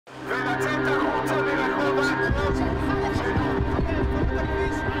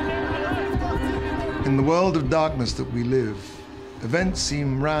In the world of darkness that we live, events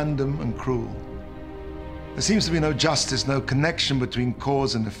seem random and cruel. There seems to be no justice, no connection between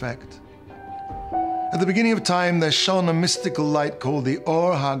cause and effect. At the beginning of time, there shone a mystical light called the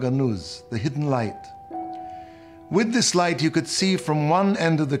Ohr Haganuz, the hidden light. With this light, you could see from one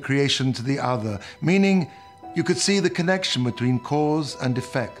end of the creation to the other, meaning you could see the connection between cause and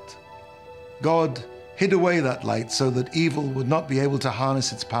effect. God hid away that light so that evil would not be able to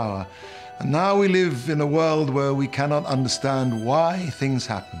harness its power. And now we live in a world where we cannot understand why things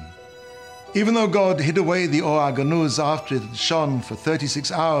happen. Even though God hid away the Ohr Haganuz after it had shone for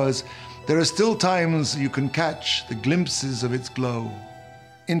 36 hours, there are still times you can catch the glimpses of its glow.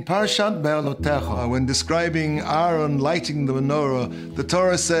 In Parshat Behalotecha, when describing Aaron lighting the menorah, the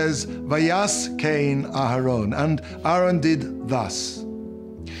Torah says, "Vayas Cain Aharon," and Aaron did thus.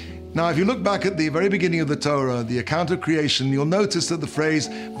 Now, if you look back at the very beginning of the Torah, the account of creation, you'll notice that the phrase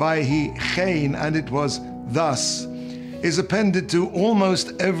 "Vayhi Cain," and it was thus, is appended to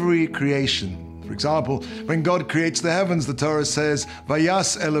almost every creation. For example, when God creates the heavens, the Torah says,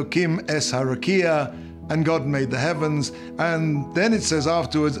 "Vayas Elokim es harakia," and God made the heavens, and then it says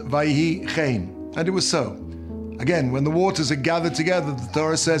afterwards, "Vayhi Cain," and it was so. Again, when the waters are gathered together, the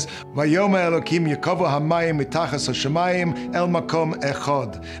Torah says, "Vayoma Elokim yakovu hamayim mitachas hashamayim el makom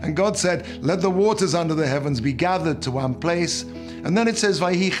echad," and God said, "Let the waters under the heavens be gathered to one place," and then it says,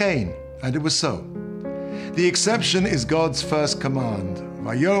 "Vayhi Cain," and it was so. The exception is God's first command,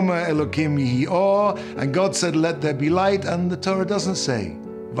 "Vayoma Elokim yihi or," and God said, "Let there be light," and the Torah doesn't say,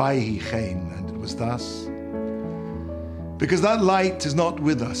 "Vayhi Cain," and it was thus. Because that light is not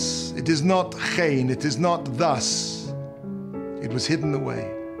with us. It is not Cain, it is not thus. It was hidden away.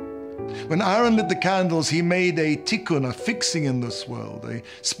 When Aaron lit the candles, he made a tikkun, a fixing in this world, a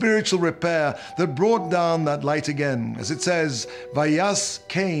spiritual repair that brought down that light again. As it says, "Vayas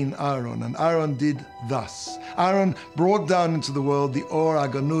Cain Aaron," and Aaron did thus. Aaron brought down into the world the Ohr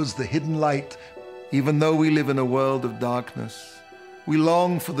Haganuz, the hidden light. Even though we live in a world of darkness, we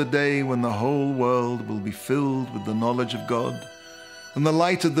long for the day when the whole world will be filled with the knowledge of God, when the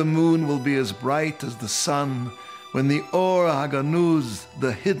light of the moon will be as bright as the sun, when the Ohr Haganuz,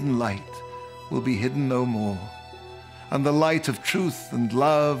 the hidden light, will be hidden no more, and the light of truth and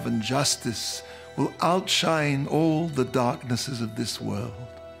love and justice will outshine all the darknesses of this world.